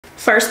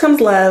First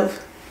comes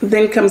love,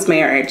 then comes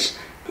marriage.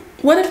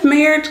 What if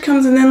marriage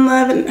comes and then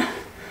love? And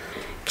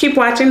keep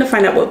watching to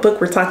find out what book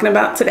we're talking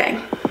about today.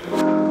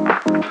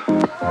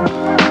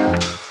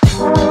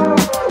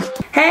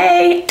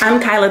 Hey, I'm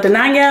Kyla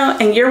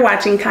Denanyoh, and you're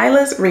watching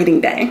Kyla's Reading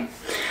Day.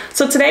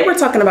 So today we're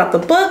talking about the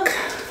book,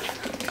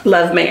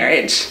 Love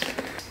Marriage.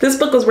 This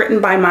book was written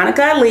by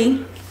Monica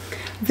Ali.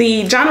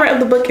 The genre of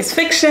the book is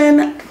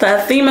fiction.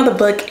 The theme of the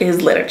book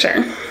is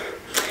literature.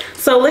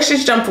 So let's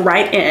just jump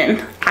right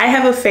in. I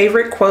have a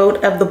favorite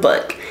quote of the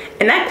book,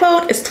 and that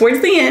quote is towards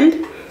the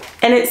end,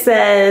 and it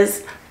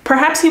says,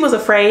 "Perhaps he was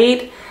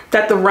afraid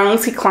that the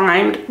rungs he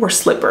climbed were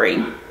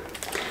slippery."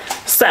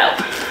 So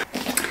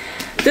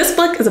this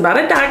book is about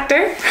a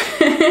doctor.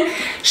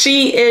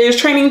 She is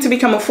training to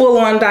become a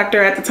full-on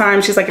doctor at the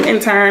time. She's like an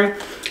intern.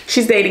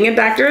 She's dating a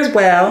doctor as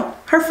well.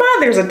 Her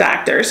father's a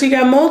doctor. So you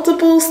got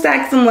multiple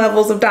stacks and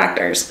levels of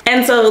doctors.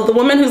 And so the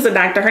woman who's the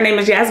doctor, her name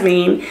is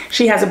Yasmin.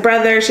 She has a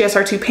brother, she has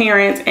her two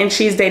parents, and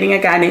she's dating a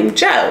guy named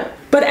Joe.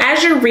 But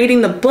as you're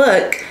reading the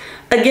book,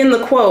 again, the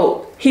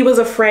quote, "He was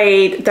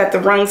afraid that the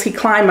rungs he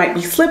climbed might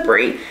be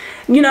slippery."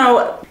 You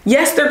know,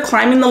 yes, they're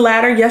climbing the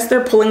ladder. Yes,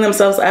 they're pulling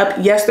themselves up.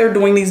 Yes, they're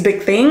doing these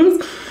big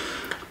things.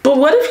 But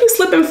what if you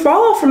slip and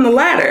fall from the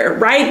ladder,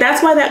 right?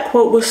 That's why that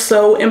quote was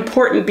so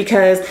important,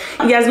 because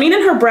Yasmin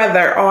and her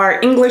brother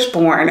are English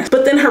born,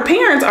 but then her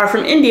parents are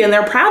from India and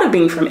they're proud of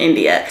being from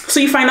India.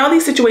 So you find all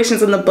these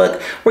situations in the book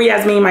where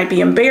Yasmin might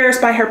be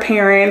embarrassed by her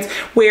parents,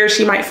 where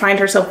she might find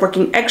herself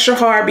working extra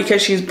hard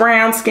because she's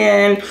brown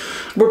skinned,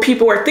 where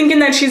people are thinking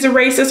that she's a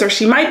racist, or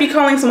she might be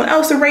calling someone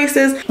else a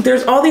racist.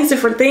 There's all these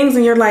different things,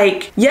 and you're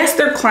like, yes,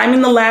 they're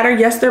climbing the ladder.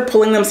 Yes, they're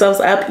pulling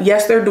themselves up.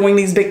 Yes, they're doing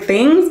these big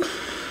things.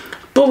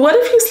 But what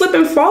if you slip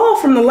and fall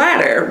from the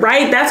ladder,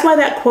 right? That's why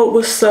that quote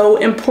was so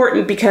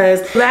important, because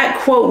that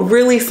quote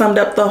really summed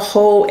up the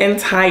whole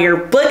entire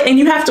book. And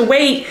you have to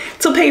wait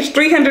till page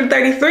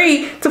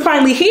 333 to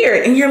finally hear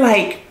it. And you're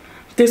like,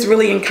 this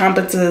really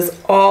encompasses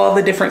all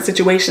the different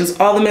situations,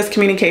 all the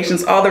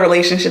miscommunications, all the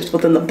relationships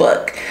within the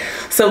book.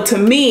 So to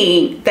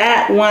me,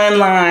 that one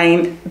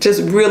line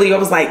just really, I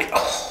was like,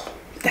 oh,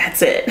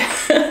 that's it.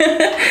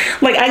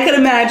 Like, I could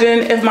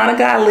imagine if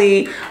Monica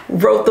Ali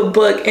wrote the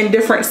book in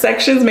different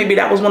sections, maybe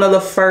that was one of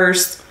the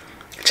first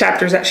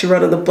chapters that she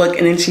wrote of the book,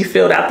 and then she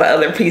filled out the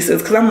other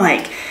pieces. Because I'm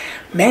like,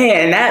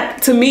 man,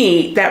 that, to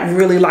me, that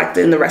really locked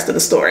in the rest of the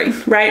story,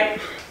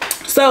 right?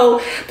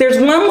 So there's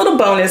one little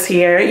bonus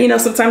here. You know,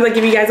 sometimes I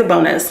give you guys a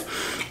bonus.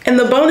 And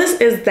the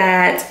bonus is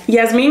that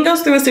Yasmin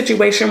goes through a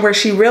situation where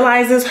she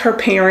realizes her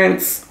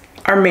parents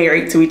are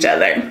married to each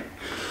other.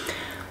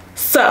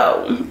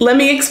 So let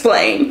me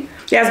explain.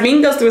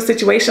 Yasmin goes through a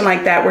situation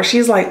like that where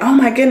she's like, oh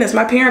my goodness,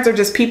 my parents are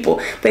just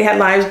people. They had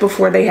lives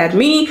before they had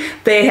me.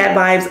 They had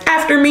lives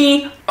after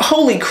me.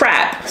 Holy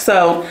crap.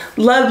 So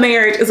Love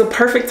Marriage is a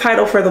perfect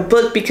title for the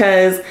book,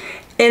 because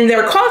in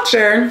their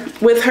culture,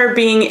 with her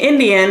being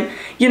Indian,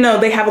 you know,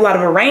 they have a lot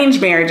of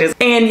arranged marriages.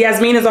 And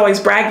Yasmin is always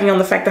bragging on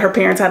the fact that her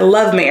parents had a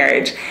love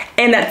marriage.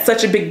 And that's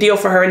such a big deal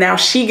for her. Now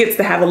she gets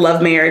to have a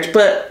love marriage.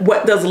 But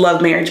what does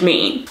love marriage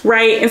mean,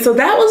 right? And so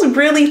that was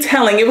really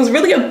telling. It was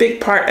really a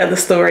big part of the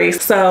story.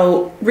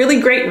 So really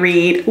great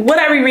read. Would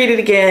I reread it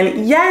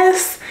again?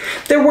 Yes.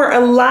 There were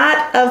a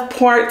lot of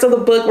parts of the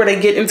book where they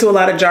get into a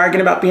lot of jargon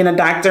about being a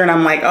doctor, and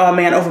I'm like, oh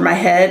man, over my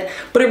head.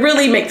 But it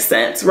really makes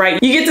sense,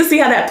 right? You get to see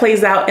how that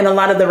plays out in a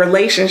lot of the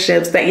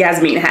relationships that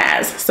Yasmin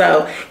has.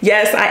 So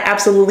yes, I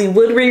absolutely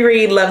would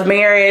reread Love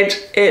Marriage.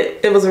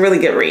 It was a really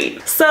good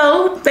read.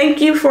 So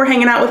thank you for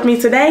hanging out with me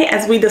today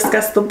as we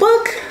discuss the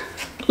book,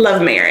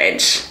 Love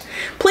Marriage.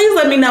 Please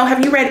let me know,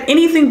 have you read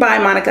anything by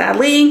Monica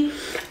Ali?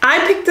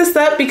 I picked this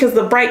up because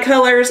the bright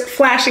colors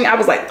flashing, I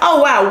was like,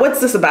 oh wow,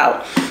 what's this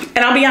about?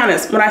 And I'll be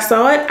honest, when I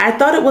saw it, I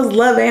thought it was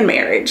love and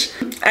marriage,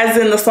 as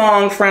in the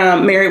song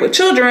from Married with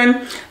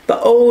Children, the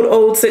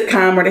old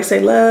sitcom where they say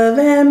love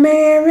and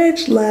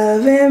marriage,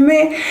 love and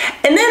marriage.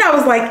 And then I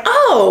was like,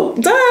 oh,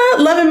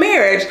 duh, love and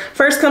marriage.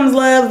 First comes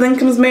love, then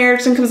comes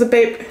marriage, then comes a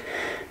baby.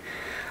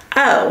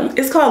 Oh,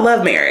 it's called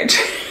Love Marriage.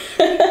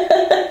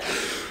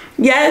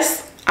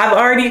 Yes, I've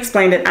already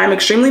explained it. I'm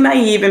extremely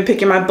naive in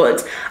picking my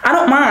books. I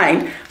don't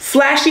mind.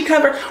 Flashy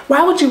cover.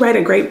 Why would you write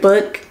a great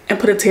book and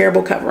put a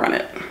terrible cover on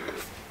it?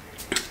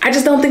 I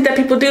just don't think that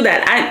people do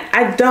that.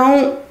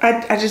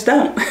 I just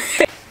don't.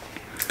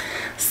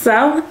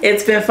 So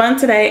it's been fun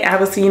today. I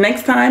will see you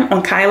next time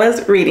on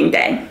Kyla's Reading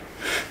Day.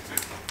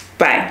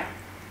 Bye.